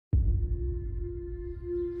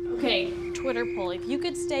Okay, Twitter poll. If you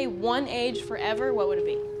could stay one age forever, what would it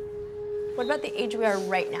be? What about the age we are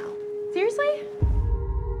right now? Seriously?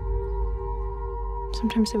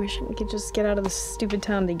 Sometimes I wish we could just get out of this stupid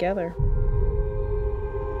town together. So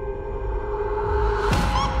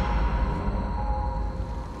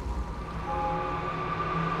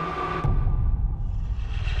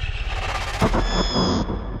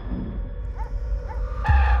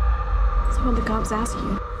what'd the cops ask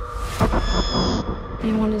you?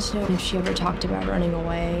 They wanted to know if she ever talked about running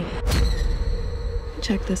away.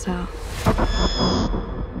 Check this out.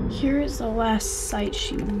 Here is the last site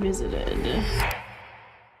she visited.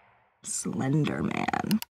 Slender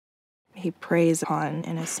Man. He preys on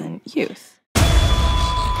innocent youth.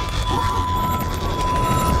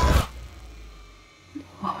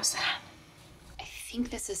 What was that? I think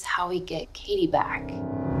this is how we get Katie back.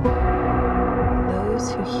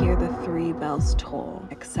 Those who hear the 3 bells toll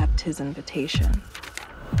accept his invitation.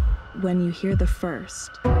 When you hear the first,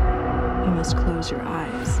 you must close your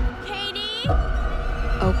eyes. Katie!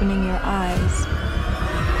 Opening your eyes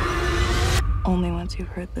only once you've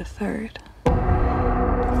heard the third.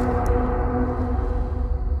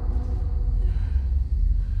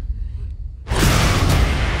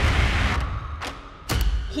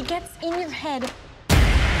 He gets in your head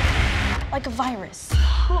like a virus.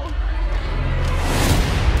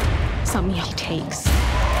 Some he takes,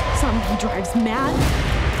 some he drives mad.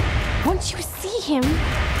 Once you see him,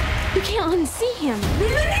 you can't unsee him.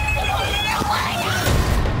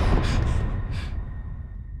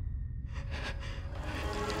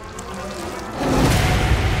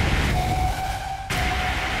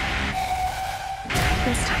 I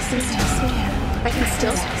can still see him. I can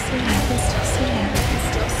still see him. I can still see him. I can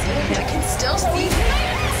still see him. I can still see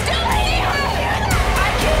him.